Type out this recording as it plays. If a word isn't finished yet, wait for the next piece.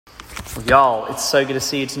Well, y'all, it's so good to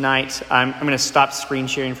see you tonight. I'm going to stop screen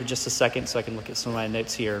sharing for just a second so I can look at some of my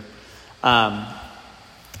notes here.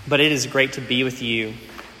 But it is great to be with you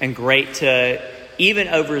and great to, even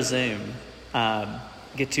over Zoom,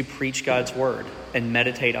 get to preach God's word and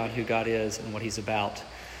meditate on who God is and what he's about.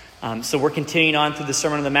 So we're continuing on through the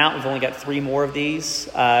Sermon on the Mount. We've only got 3 more of these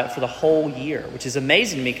for the whole year, which is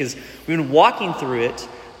amazing to me because we've been walking through it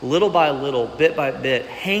little by little, bit by bit,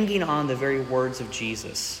 hanging on the very words of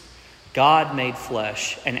Jesus, God made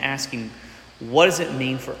flesh, and asking, what does it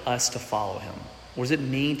mean for us to follow him? What does it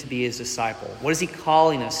mean to be his disciple? What is he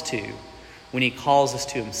calling us to when he calls us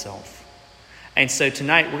to himself? And so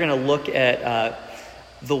tonight we're going to look at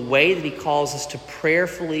the way that he calls us to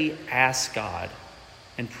prayerfully ask God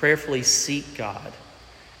and prayerfully seek God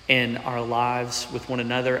in our lives with one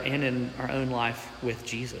another and in our own life with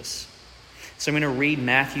Jesus. So I'm going to read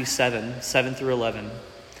Matthew 7 through 11. I'm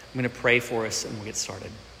going to pray for us and we'll get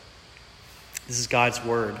started. This is God's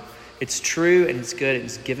word. It's true and it's good and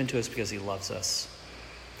it's given to us because he loves us.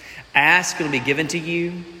 Ask and it will be given to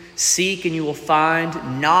you. Seek and you will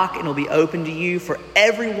find. Knock and it will be opened to you. For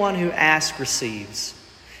everyone who asks receives.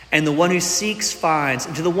 And the one who seeks finds.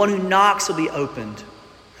 And to the one who knocks will be opened.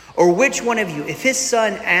 Or which one of you, if his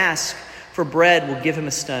son asks for bread, will give him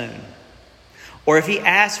a stone? Or if he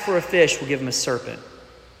asks for a fish, will give him a serpent?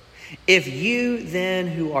 If you then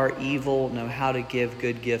who are evil know how to give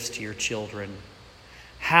good gifts to your children,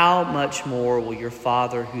 how much more will your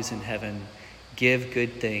Father who's in heaven give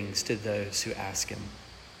good things to those who ask him?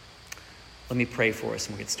 Let me pray for us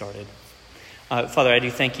and we'll get started. Father, I do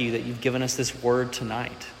thank you that you've given us this word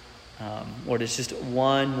tonight. Lord, it's just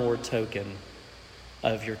one more token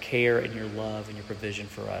of your care and your love and your provision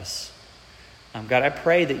for us. God, I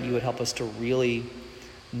pray that you would help us to really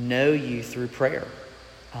know you through prayer.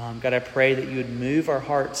 God, I pray that you would move our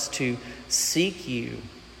hearts to seek you.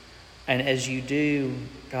 And as you do,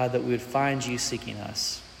 God, that we would find you seeking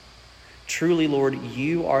us. Truly, Lord,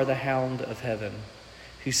 you are the hound of heaven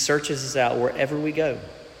who searches us out wherever we go.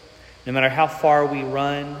 No matter how far we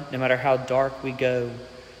run, no matter how dark we go,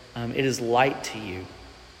 it is light to you.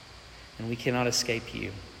 And we cannot escape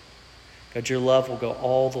you. God, your love will go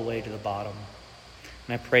all the way to the bottom.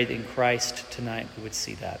 And I pray that in Christ tonight we would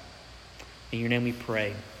see that. In your name we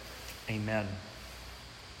pray. Amen.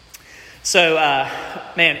 So,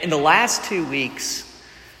 in the last 2 weeks,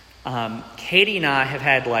 Katie and I have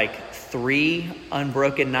had like 3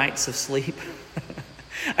 unbroken nights of sleep.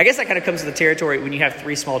 I guess that kind of comes with the territory when you have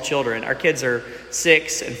 3 small children. Our kids are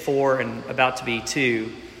 6 and 4 and about to be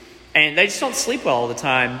 2. And they just don't sleep well all the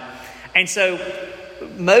time. And so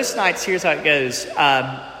most nights, here's how it goes.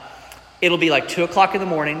 It'll be like 2 o'clock in the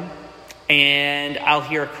morning. And I'll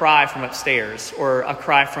hear a cry from upstairs or a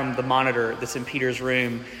cry from the monitor that's in Peter's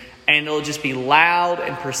room. And it'll just be loud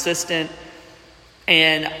and persistent.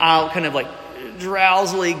 And I'll kind of like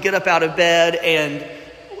drowsily get up out of bed and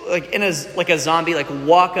like a zombie, like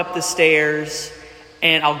walk up the stairs.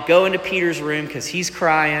 And I'll go into Peter's room because he's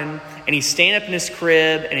crying. And he's standing up in his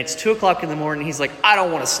crib and it's 2 o'clock in the morning. He's like, I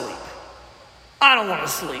don't want to sleep. I don't want to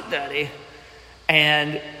sleep, Daddy.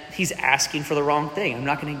 And he's asking for the wrong thing. I'm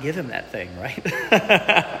not going to give him that thing, right?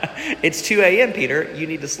 It's 2 a.m., Peter. You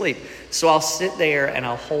need to sleep. So I'll sit there and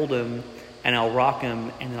I'll hold him and I'll rock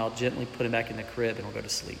him and then I'll gently put him back in the crib and he'll go to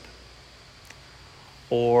sleep.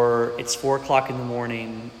 Or it's 4 o'clock in the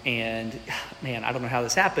morning and, I don't know how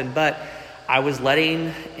this happened, but I was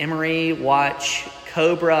letting Emery watch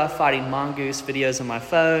Cobra fighting mongoose videos on my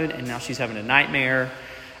phone and now she's having a nightmare.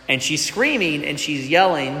 And she's screaming and she's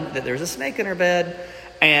yelling that there's a snake in her bed.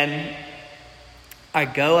 And I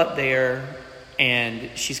go up there and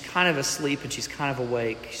she's kind of asleep and she's kind of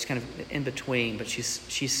awake. She's kind of in between, but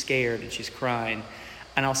she's scared and she's crying.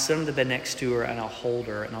 And I'll sit on the bed next to her and I'll hold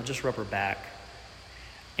her and I'll just rub her back.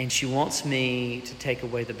 And she wants me to take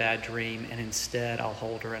away the bad dream. And instead I'll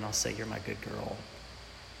hold her and I'll say, you're my good girl.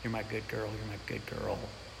 You're my good girl. You're my good girl.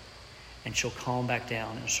 And she'll calm back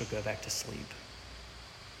down and she'll go back to sleep.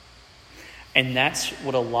 And that's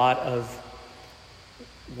what a lot of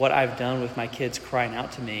what I've done with my kids crying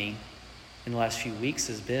out to me in the last few weeks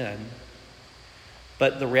has been.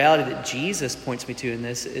 But the reality that Jesus points me to in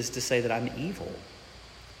this is to say that I'm evil.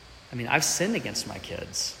 I've sinned against my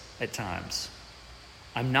kids at times.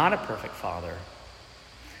 I'm not a perfect father.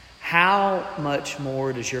 How much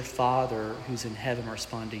more does your Father who's in heaven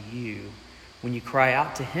respond to you when you cry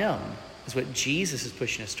out to him? Is what Jesus is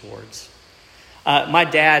pushing us towards. My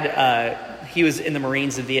dad, he was in the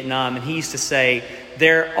Marines in Vietnam, and he used to say,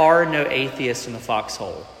 there are no atheists in the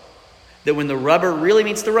foxhole. That when the rubber really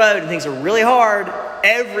meets the road and things are really hard,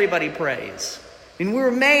 everybody prays. I mean, we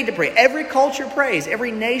were made to pray. Every culture prays.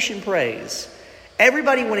 Every nation prays.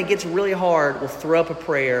 Everybody, when it gets really hard, will throw up a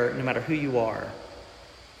prayer no matter who you are.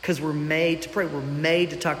 Because we're made to pray. We're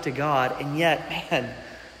made to talk to God. And yet, man,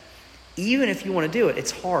 even if you want to do it,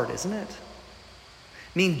 it's hard, isn't it?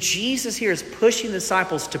 I mean, Jesus here is pushing the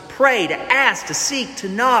disciples to pray, to ask, to seek, to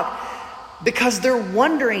knock, because they're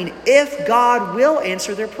wondering if God will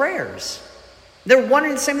answer their prayers. They're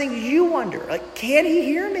wondering the same thing you wonder. Like, can he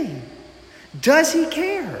hear me? Does he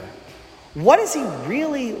care? What is he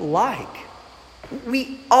really like?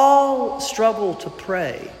 We all struggle to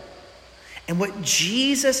pray. And what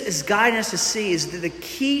Jesus is guiding us to see is that the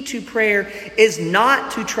key to prayer is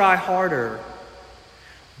not to try harder,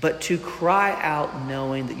 but to cry out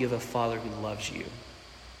knowing that you have a Father who loves you.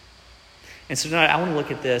 And so tonight I want to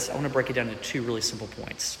look at this. I want to break it down into two really simple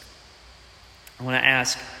points. I want to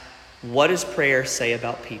ask, what does prayer say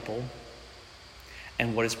about people?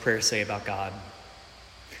 And what does prayer say about God?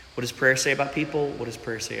 What does prayer say about people? What does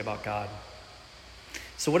prayer say about God?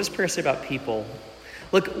 So what does prayer say about people?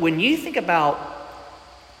 Look, when you think about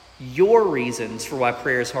your reasons for why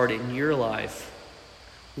prayer is hard in your life,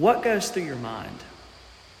 what goes through your mind?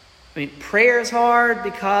 I mean, prayer is hard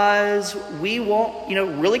because we want,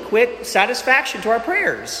 really quick satisfaction to our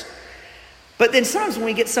prayers. But then sometimes when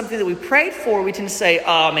we get something that we prayed for, we tend to say,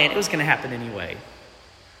 oh man, it was going to happen anyway.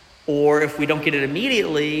 Or if we don't get it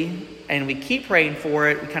immediately and we keep praying for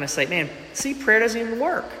it, we kind of say, man, see, prayer doesn't even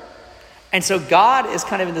work. And so God is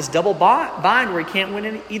kind of in this double bind where he can't win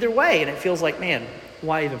in either way. And it feels like, man,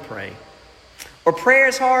 why even pray? Or prayer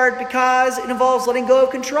is hard because it involves letting go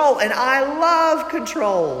of control. And I love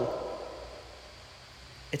control.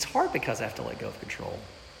 It's hard because I have to let go of control.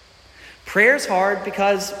 Prayer is hard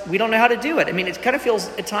because we don't know how to do it. I mean, it kind of feels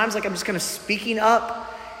at times like I'm just kind of speaking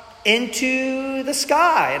up into the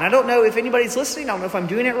sky. And I don't know if anybody's listening. I don't know if I'm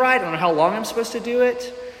doing it right. I don't know how long I'm supposed to do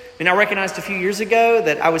it. I mean, I recognized a few years ago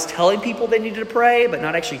that I was telling people they needed to pray, but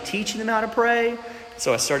not actually teaching them how to pray.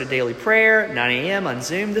 So I started daily prayer, 9 a.m. on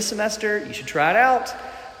Zoom this semester. You should try it out.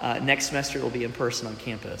 Next semester it will be in person on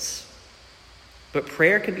campus. But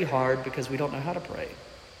prayer can be hard because we don't know how to pray.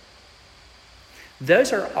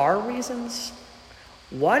 Those are our reasons.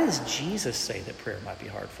 Why does Jesus say that prayer might be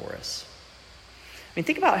hard for us? I mean,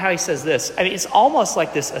 think about how he says this. I mean, it's almost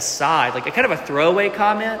like this aside, like a kind of a throwaway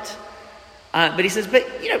comment. But he says,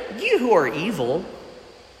 but you who are evil,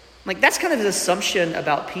 like that's kind of his assumption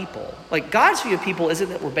about people. Like God's view of people isn't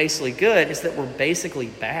that we're basically good, it's that we're basically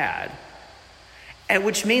bad. And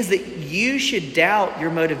which means that you should doubt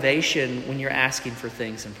your motivation when you're asking for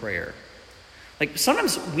things in prayer. Like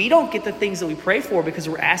sometimes we don't get the things that we pray for because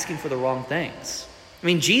we're asking for the wrong things. I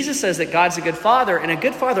mean, Jesus says that God's a good father, and a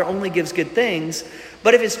good father only gives good things.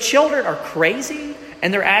 But if his children are crazy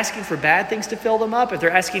and they're asking for bad things to fill them up, if they're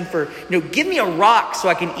asking for, give me a rock so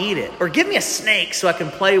I can eat it, or give me a snake so I can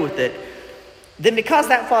play with it, then because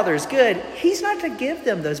that father is good, he's not to give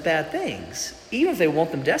them those bad things, even if they want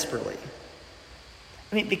them desperately.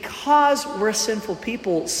 I mean, because we're sinful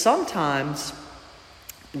people, sometimes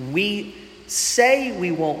we say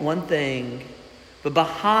we want one thing, but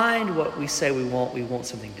behind what we say we want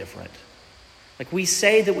something different. Like we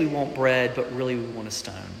say that we want bread, but really we want a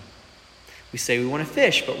stone. We say we want a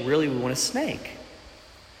fish, but really we want a snake.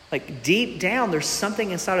 Like deep down, there's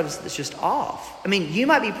something inside of us that's just off. I mean, you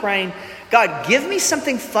might be praying, God, give me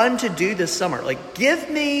something fun to do this summer. Like give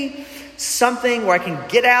me something where I can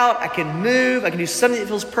get out, I can move, I can do something that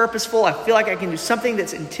feels purposeful. I feel like I can do something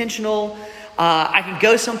that's intentional. I can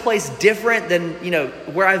go someplace different than,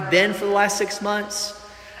 where I've been for the last 6 months.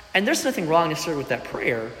 And there's nothing wrong necessarily with that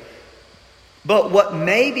prayer. But what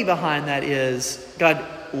may be behind that is, God,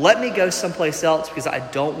 let me go someplace else because I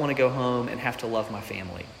don't want to go home and have to love my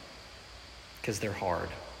family because they're hard.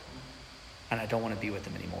 And I don't want to be with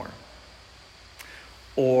them anymore.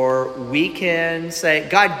 Or we can say,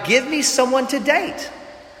 God, give me someone to date.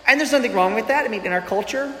 And there's nothing wrong with that. I mean, in our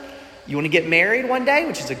culture, you want to get married one day,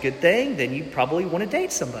 which is a good thing, then you probably want to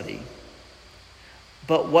date somebody.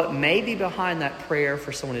 But what may be behind that prayer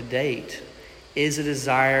for someone to date is a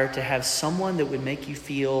desire to have someone that would make you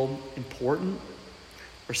feel important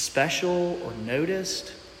or special or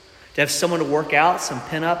noticed, to have someone to work out some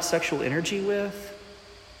pent-up sexual energy with.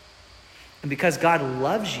 And because God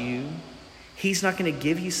loves you, he's not going to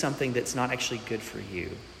give you something that's not actually good for you.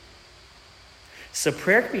 So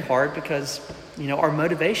prayer can be hard because, our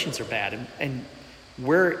motivations are bad and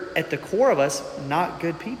we're, at the core of us, not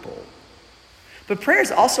good people. But prayer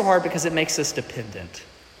is also hard because it makes us dependent.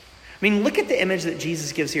 I mean, look at the image that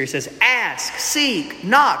Jesus gives here. He says, ask, seek,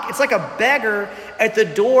 knock. It's like a beggar at the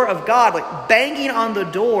door of God, like banging on the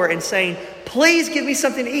door and saying, please give me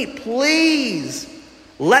something to eat. Please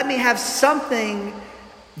Let me have something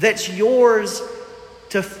that's yours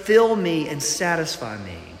to fill me and satisfy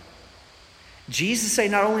me. Jesus say,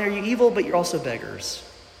 not only are you evil, but you're also beggars.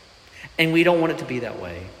 And we don't want it to be that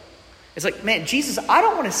way. It's like, man, Jesus, I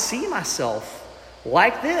don't want to see myself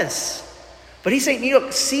like this. But he's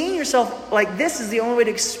saying, seeing yourself like this is the only way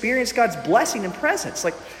to experience God's blessing and presence.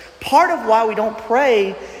 Like, part of why we don't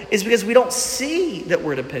pray is because we don't see that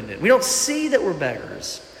we're dependent. We don't see that we're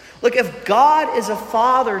beggars. Look, if God is a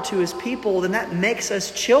father to his people, then that makes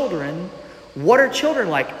us children. What are children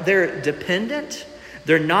like? They're dependent.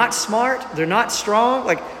 They're not smart. They're not strong.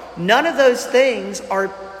 Like, none of those things are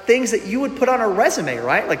things that you would put on a resume,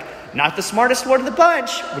 right? Like, not the smartest one in the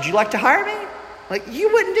bunch. Would you like to hire me? Like,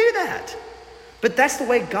 you wouldn't do that. But that's the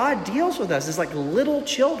way God deals with us, is like little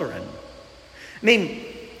children. I mean,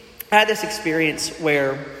 I had this experience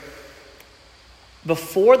where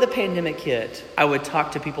before the pandemic hit, I would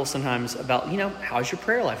talk to people sometimes about, how's your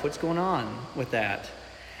prayer life? What's going on with that?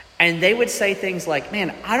 And they would say things like,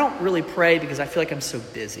 man, I don't really pray because I feel like I'm so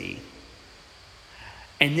busy.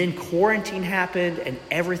 And then quarantine happened and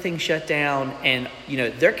everything shut down and,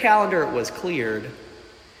 their calendar was cleared.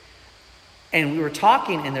 And we were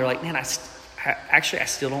talking and they're like, man, I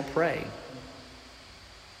still don't pray.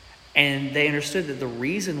 And they understood that the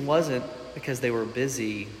reason wasn't because they were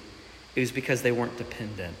busy. It was because they weren't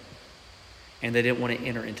dependent. And they didn't want to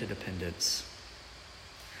enter into dependence.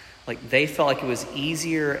 Like, they felt like it was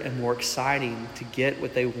easier and more exciting to get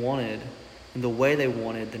what they wanted in the way they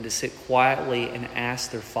wanted than to sit quietly and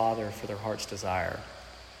ask their Father for their heart's desire.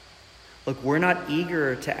 Look, we're not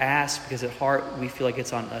eager to ask because at heart we feel like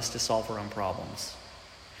it's on us to solve our own problems.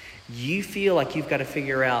 You feel like you've got to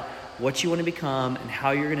figure out what you want to become and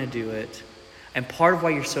how you're going to do it. And part of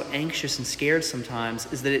why you're so anxious and scared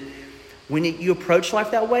sometimes is that when you approach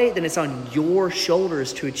life that way, then it's on your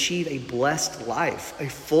shoulders to achieve a blessed life, a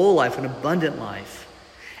full life, an abundant life.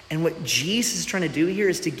 And what Jesus is trying to do here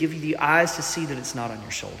is to give you the eyes to see that it's not on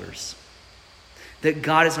your shoulders. That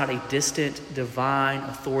God is not a distant, divine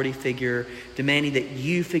authority figure demanding that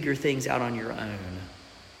you figure things out on your own.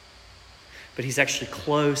 But he's actually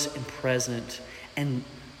close and present and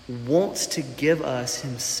wants to give us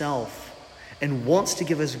himself and wants to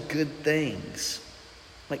give us good things.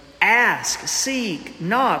 Like, ask, seek,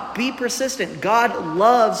 knock, be persistent. God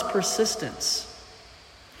loves persistence.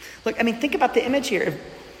 Look, think about the image here.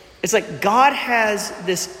 It's like God has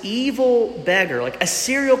this evil beggar, like a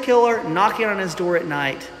serial killer knocking on his door at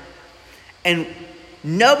night. And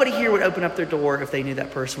nobody here would open up their door if they knew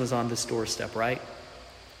that person was on this doorstep, right?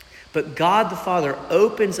 But God the Father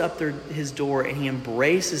opens up his door and he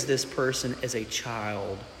embraces this person as a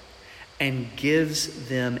child and gives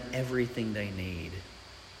them everything they need.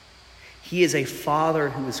 He is a Father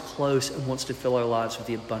who is close and wants to fill our lives with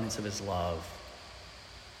the abundance of his love.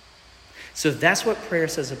 So if that's what prayer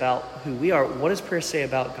says about who we are, what does prayer say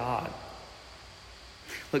about God?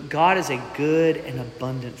 Look, God is a good and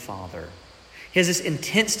abundant Father. He has this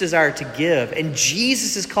intense desire to give, and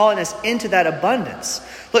Jesus is calling us into that abundance.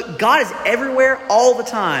 Look, God is everywhere all the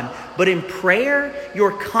time, but in prayer,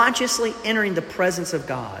 you're consciously entering the presence of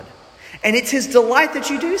God. And it's his delight that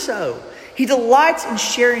you do so. He delights in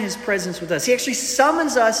sharing his presence with us. He actually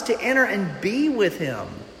summons us to enter and be with him.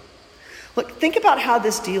 Look, think about how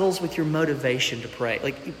this deals with your motivation to pray.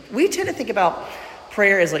 Like, we tend to think about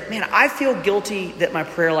prayer as like, man, I feel guilty that my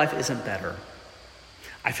prayer life isn't better.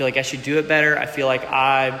 I feel like I should do it better. I feel like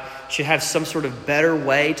I should have some sort of better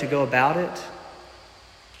way to go about it.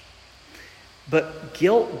 But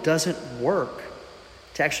guilt doesn't work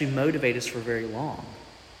to actually motivate us for very long.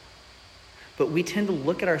 But we tend to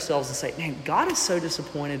look at ourselves and say, man, God is so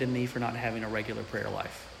disappointed in me for not having a regular prayer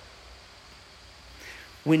life.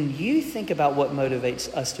 When you think about what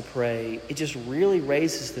motivates us to pray, it just really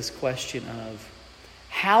raises this question of,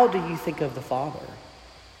 how do you think of the Father?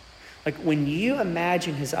 Like, when you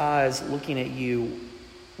imagine his eyes looking at you,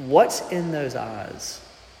 what's in those eyes?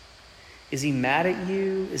 Is he mad at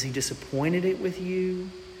you? Is he disappointed with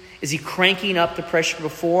you? Is he cranking up the pressure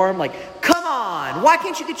before him? Like, come on, why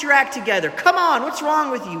can't you get your act together? Come on, what's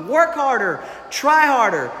wrong with you? Work harder, try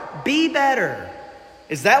harder, be better.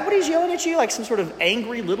 Is that what he's yelling at you, like some sort of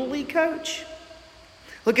angry Little League coach?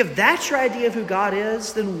 Look, if that's your idea of who God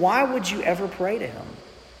is, then why would you ever pray to him?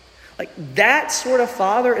 Like, that sort of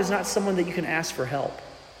Father is not someone that you can ask for help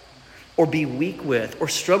or be weak with or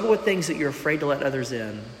struggle with things that you're afraid to let others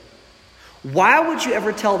in. Why would you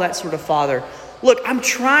ever tell that sort of Father, look, I'm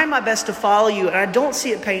trying my best to follow you and I don't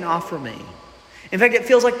see it paying off for me. In fact, it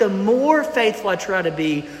feels like the more faithful I try to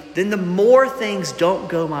be, then the more things don't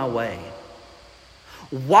go my way.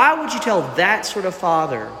 Why would you tell that sort of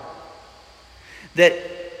Father that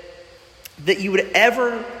that you would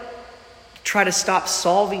ever try to stop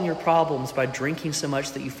solving your problems by drinking so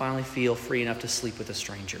much that you finally feel free enough to sleep with a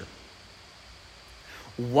stranger?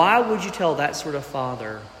 Why would you tell that sort of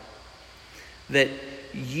father that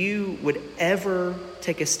you would ever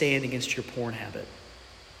take a stand against your porn habit?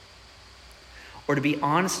 Or to be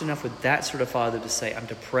honest enough with that sort of father to say, I'm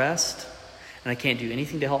depressed and I can't do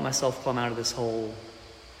anything to help myself climb out of this hole.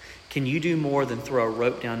 Can you do more than throw a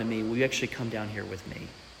rope down to me? Will you actually come down here with me?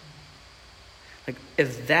 Like,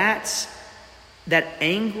 if that's that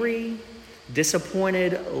angry,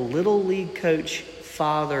 disappointed little league coach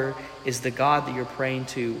father is the God that you're praying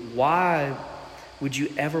to, why would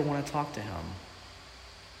you ever want to talk to him?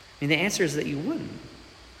 I mean, the answer is that you wouldn't.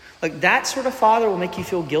 Like, that sort of father will make you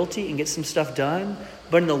feel guilty and get some stuff done,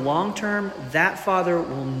 but in the long term, that father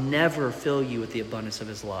will never fill you with the abundance of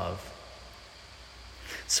his love.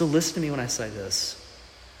 So listen to me when I say this.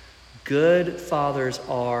 Good fathers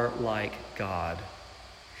are like God.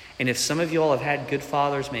 And if some of you all have had good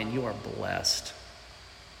fathers, man, you are blessed.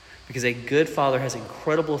 Because a good father has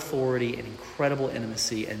incredible authority and incredible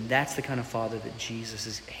intimacy, and that's the kind of father that Jesus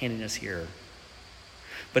is handing us here.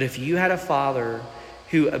 But if you had a father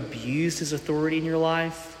who abused his authority in your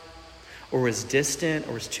life, or was distant,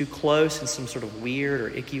 or was too close in some sort of weird or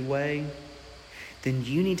icky way, then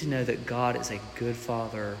you need to know that God is a good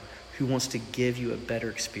father who wants to give you a better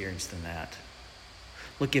experience than that.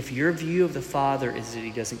 Look, if your view of the Father is that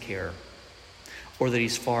he doesn't care, or that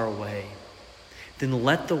he's far away, then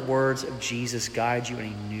let the words of Jesus guide you in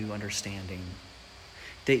a new understanding.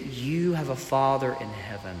 That you have a Father in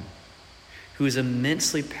heaven who is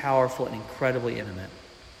immensely powerful and incredibly intimate.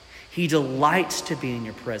 He delights to be in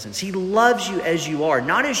your presence. He loves you as you are,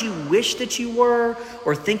 not as you wish that you were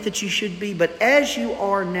or think that you should be, but as you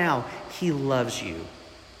are now. He loves you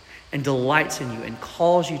and delights in you and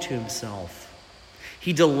calls you to himself.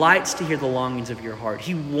 He delights to hear the longings of your heart.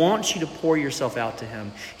 He wants you to pour yourself out to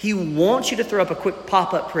him. He wants you to throw up a quick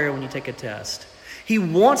pop-up prayer when you take a test. He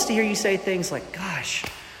wants to hear you say things like, gosh,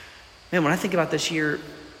 man, when I think about this year,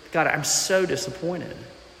 God, I'm so disappointed.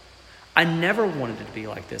 I never wanted it to be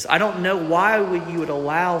like this. I don't know why you would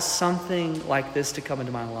allow something like this to come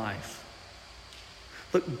into my life.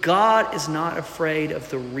 Look, God is not afraid of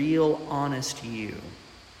the real, honest you.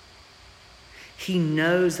 He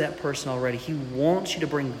knows that person already. He wants you to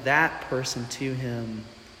bring that person to him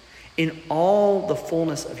in all the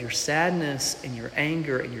fullness of your sadness and your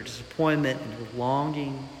anger and your disappointment and your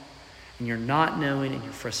longing and your not knowing and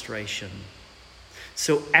your frustration.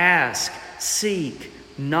 So ask, seek,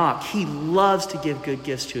 knock. He loves to give good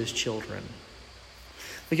gifts to his children.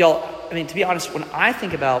 But y'all, I mean, to be honest, when I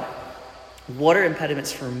think about what are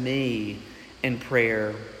impediments for me in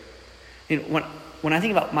prayer, when I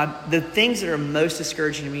think about the things that are most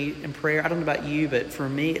discouraging to me in prayer, I don't know about you, but for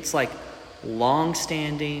me, it's like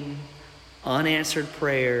long-standing, unanswered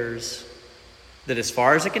prayers that, as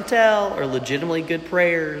far as I can tell, are legitimately good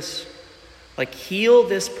prayers. Like, heal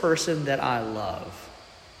this person that I love.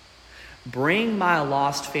 Bring my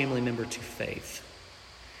lost family member to faith.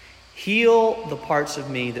 Heal the parts of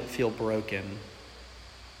me that feel broken.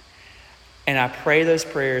 And I pray those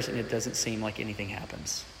prayers and it doesn't seem like anything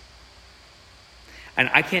happens. And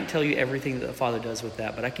I can't tell you everything that the Father does with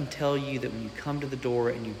that, but I can tell you that when you come to the door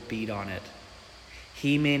and you beat on it,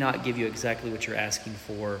 he may not give you exactly what you're asking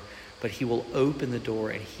for, but he will open the door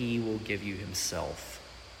and he will give you himself.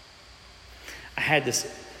 I had this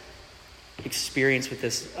experience with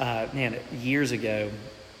this, years ago.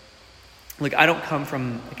 Look, I don't come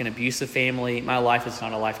from like an abusive family. My life is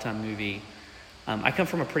not a Lifetime movie. I come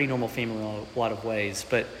from a pretty normal family in a lot of ways.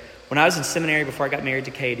 But when I was in seminary before I got married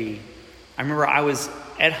to Katie, I remember I was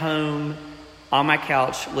at home on my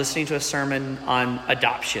couch listening to a sermon on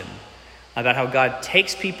adoption, about how God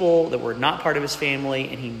takes people that were not part of his family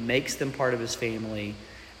and he makes them part of his family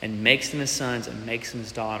and makes them his sons and makes them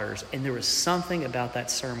his daughters. And there was something about that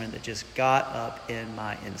sermon that just got up in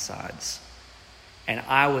my insides. And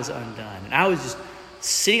I was undone. And I was just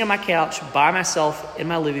sitting on my couch by myself in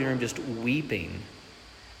my living room just weeping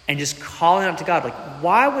and just calling out to God, like,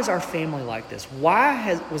 why was our family like this?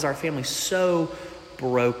 Why was our family so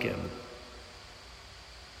broken?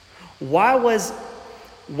 Why was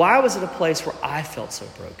it a place where I felt so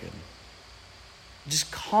broken?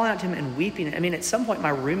 Just calling out to him and weeping. I mean, at some point, my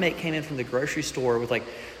roommate came in from the grocery store with like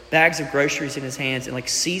bags of groceries in his hands and like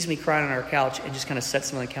sees me crying on our couch and just kind of sets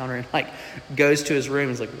them on the counter and like goes to his room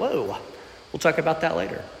and is like, whoa, we'll talk about that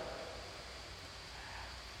later.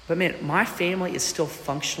 But man, my family is still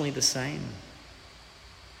functionally the same.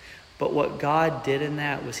 But what God did in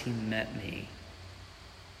that was he met me.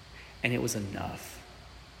 And it was enough.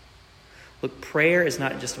 Look, prayer is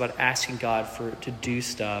not just about asking God to do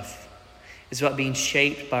stuff. It's about being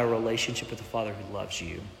shaped by a relationship with the Father who loves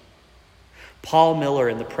you. Paul Miller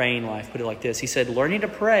in The Praying Life put it like this. He said, learning to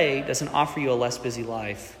pray doesn't offer you a less busy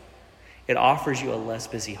life. It offers you a less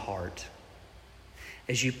busy heart.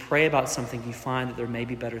 As you pray about something, you find that there may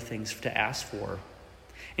be better things to ask for.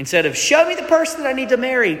 Instead of, show me the person that I need to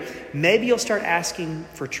marry, maybe you'll start asking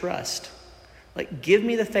for trust. Like, give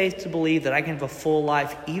me the faith to believe that I can have a full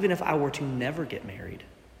life even if I were to never get married.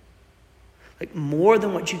 Like, more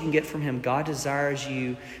than what you can get from him, God desires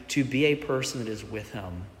you to be a person that is with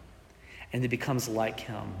him and that becomes like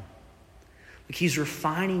him. Like, he's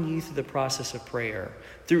refining you through the process of prayer,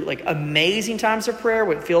 through like amazing times of prayer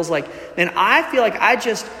where it feels like, man, I feel like I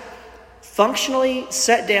just functionally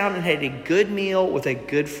sat down and had a good meal with a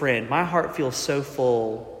good friend. My heart feels so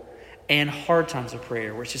full. And hard times of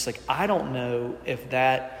prayer where it's just like, I don't know if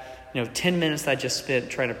that, 10 minutes that I just spent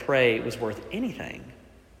trying to pray was worth anything.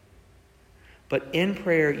 But in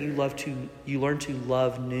prayer, you learn to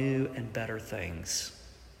love new and better things.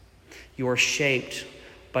 You are shaped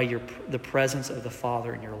by the presence of the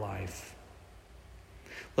Father in your life.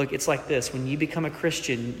 Look, it's like this. When you become a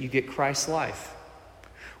Christian, you get Christ's life.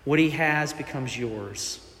 What he has becomes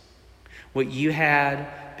yours. What you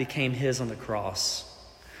had became his on the cross.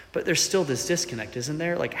 But there's still this disconnect, isn't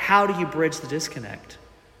there? Like, how do you bridge the disconnect?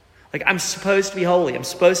 Like, I'm supposed to be holy. I'm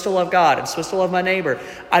supposed to love God. I'm supposed to love my neighbor.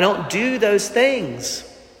 I don't do those things.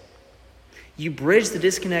 You bridge the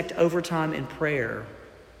disconnect over time in prayer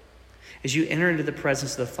as you enter into the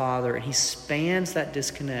presence of the Father, and he spans that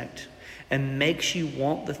disconnect and makes you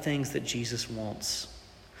want the things that Jesus wants,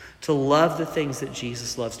 to love the things that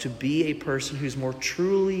Jesus loves, to be a person who's more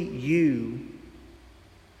truly you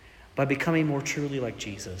by becoming more truly like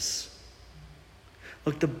Jesus.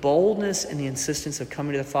 Look, the boldness and the insistence of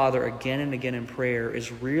coming to the Father again and again in prayer is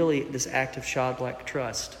really this act of childlike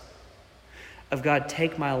trust. Of God,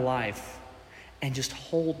 take my life and just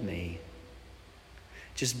hold me.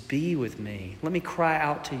 Just be with me. Let me cry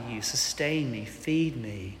out to you. Sustain me. Feed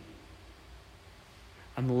me.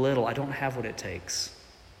 I'm little. I don't have what it takes.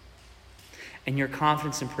 And your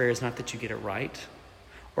confidence in prayer is not that you get it right,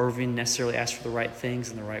 or even necessarily ask for the right things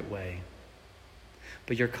in the right way.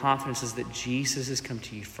 But your confidence is that Jesus has come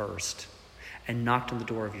to you first and knocked on the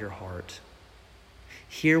door of your heart.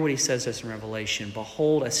 Hear what he says to us in Revelation.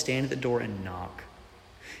 Behold, I stand at the door and knock.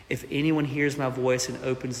 If anyone hears my voice and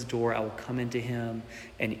opens the door, I will come into him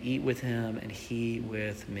and eat with him and he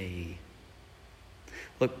with me.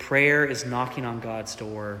 Look, prayer is knocking on God's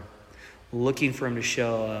door, looking for him to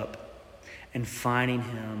show up, and finding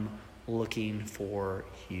him looking for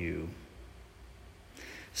you.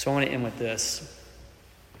 So I want to end with this.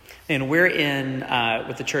 And we're in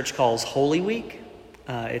what the church calls Holy Week.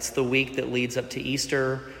 It's the week that leads up to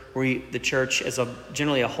Easter, where the church as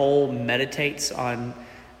generally a whole meditates on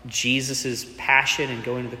Jesus' passion and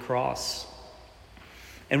going to the cross.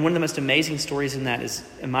 And one of the most amazing stories in that is,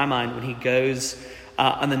 in my mind, when he goes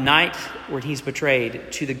on the night where he's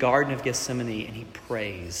betrayed to the Garden of Gethsemane and he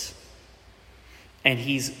prays. And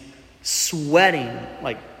he's sweating,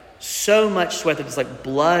 like so much sweat that it's like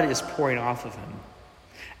blood is pouring off of him.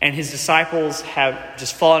 And his disciples have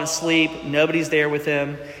just fallen asleep. Nobody's there with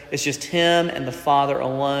him. It's just him and the Father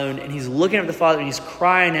alone. And he's looking at the Father and he's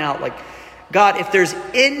crying out like, God, if there's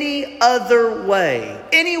any other way,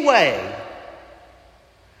 any way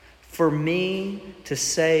for me to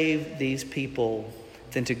save these people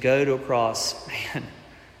than to go to a cross, man,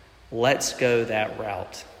 let's go that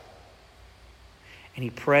route. And he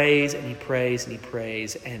prays and he prays and he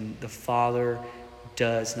prays, and the Father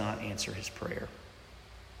does not answer his prayer.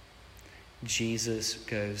 Jesus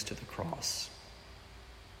goes to the cross.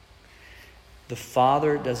 The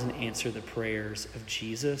Father doesn't answer the prayers of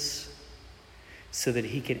Jesus so that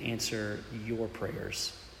he can answer your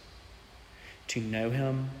prayers. To know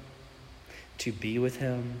him, to be with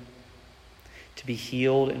him, to be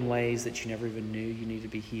healed in ways that you never even knew you needed to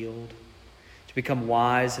be healed, to become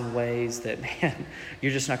wise in ways that, man,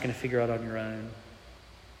 you're just not going to figure out on your own,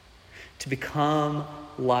 to become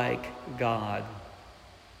like God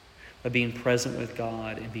by being present with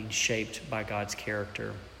God and being shaped by God's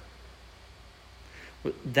character.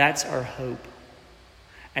 That's our hope,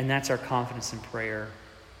 and that's our confidence in prayer.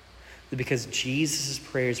 That because Jesus'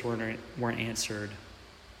 prayers weren't answered,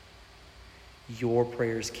 your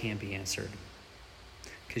prayers can be answered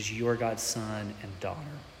because you are God's son and daughter.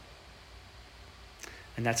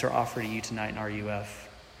 And that's our offer to you tonight in RUF,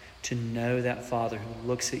 to know that Father who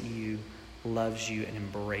looks at you, loves you, and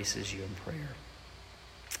embraces you in prayer.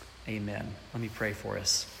 Amen. Let me pray for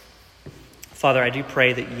us. Father, I do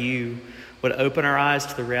pray that you would open our eyes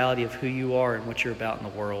to the reality of who you are and what you're about in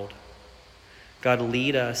the world. God,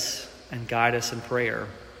 lead us and guide us in prayer.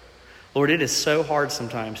 Lord, it is so hard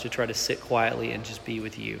sometimes to try to sit quietly and just be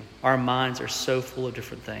with you. Our minds are so full of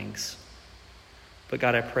different things. But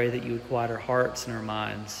God, I pray that you would quiet our hearts and our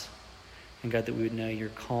minds. And God, that we would know your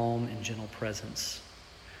calm and gentle presence.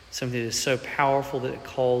 Something that is so powerful that it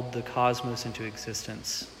called the cosmos into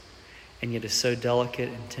existence. And yet is so delicate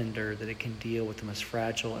and tender that it can deal with the most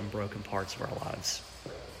fragile and broken parts of our lives.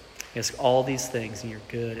 I ask all these things in your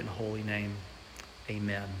good and holy name.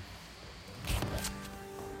 Amen.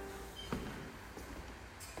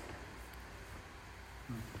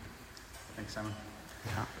 Thanks, Simon.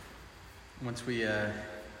 Yeah. Once we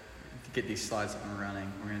get these slides up and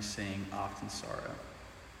running, we're going to sing Oft in Sorrow.